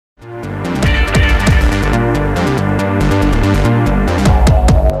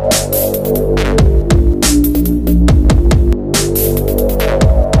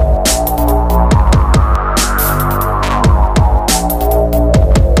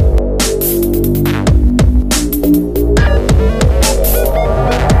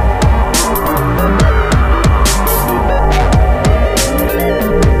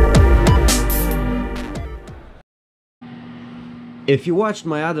If you watched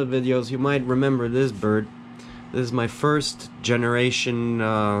my other videos, you might remember this bird. This is my first generation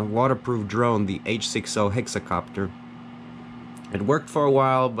waterproof drone, the H60 hexacopter. It worked for a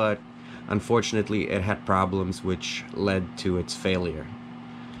while, but unfortunately it had problems which led to its failure.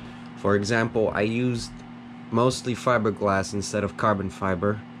 For example, I used mostly fiberglass instead of carbon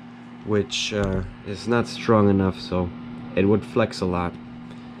fiber, which is not strong enough, so it would flex a lot.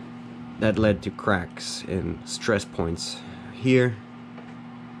 That led to cracks and stress points here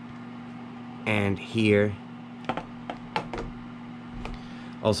and here.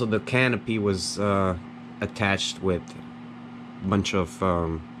 Also, the canopy was attached with a bunch of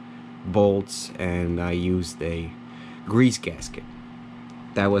bolts, and I used a grease gasket.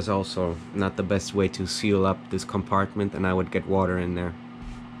 That was also not the best way to seal up this compartment, and I would get water in there.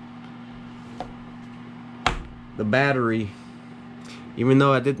 The battery, even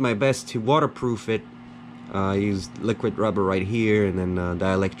though I did my best to waterproof it, I used liquid rubber right here, and then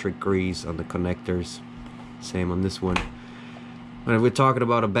dielectric grease on the connectors. Same on this one. But we're talking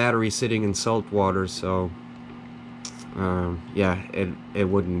about a battery sitting in salt water, so yeah, it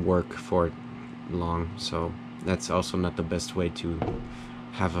wouldn't work for it long. So that's also not the best way to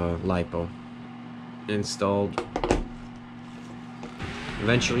have a LiPo installed.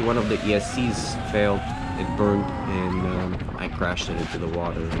 Eventually one of the ESCs failed, it burned, and I crashed it into the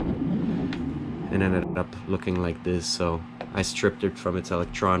water and ended up looking like this. So I stripped it from its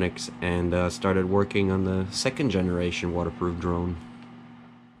electronics and started working on the second generation waterproof drone.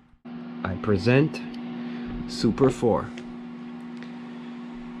 I present Super 4,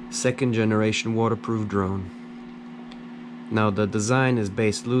 second generation waterproof drone. Now the design is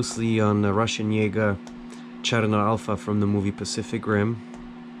based loosely on the Russian Jaeger Cherno Alpha from the movie Pacific Rim,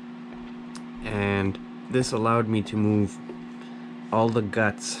 and this allowed me to move all the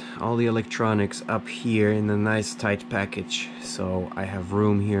guts, all the electronics up here in a nice tight package, so I have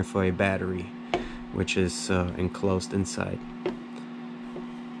room here for a battery, which is enclosed inside.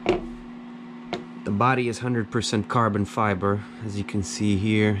 The body is 100% carbon fiber, as you can see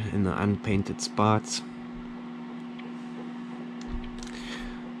here in the unpainted spots.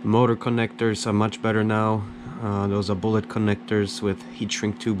 The motor connectors are much better now. Those are bullet connectors with heat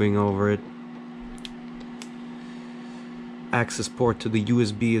shrink tubing over it. Access port to the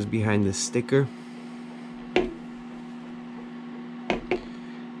USB is behind this sticker.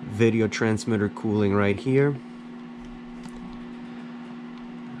 Video transmitter cooling right here.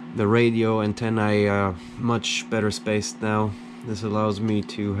 The radio antennae are much better spaced now. This allows me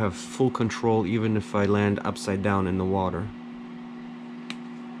to have full control even if I land upside down in the water.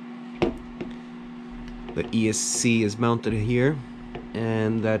 The ESC is mounted here,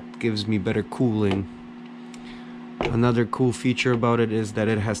 and that gives me better cooling. Another cool feature about it is that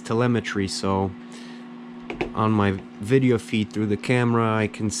it has telemetry, so on my video feed through the camera I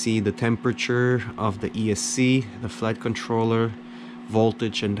can see the temperature of the ESC, the flight controller,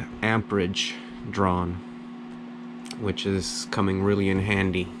 voltage and amperage drawn, which is coming really in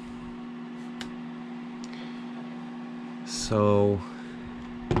handy. So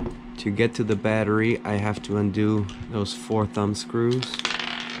to get to the battery I have to undo those 4 thumb screws.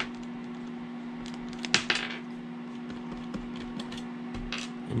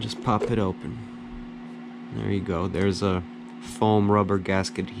 And just pop it open. There you go. There's a foam rubber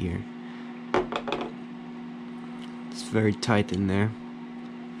gasket here. It's very tight in there.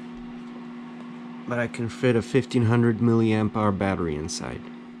 But I can fit a 1500 milliamp hour battery inside.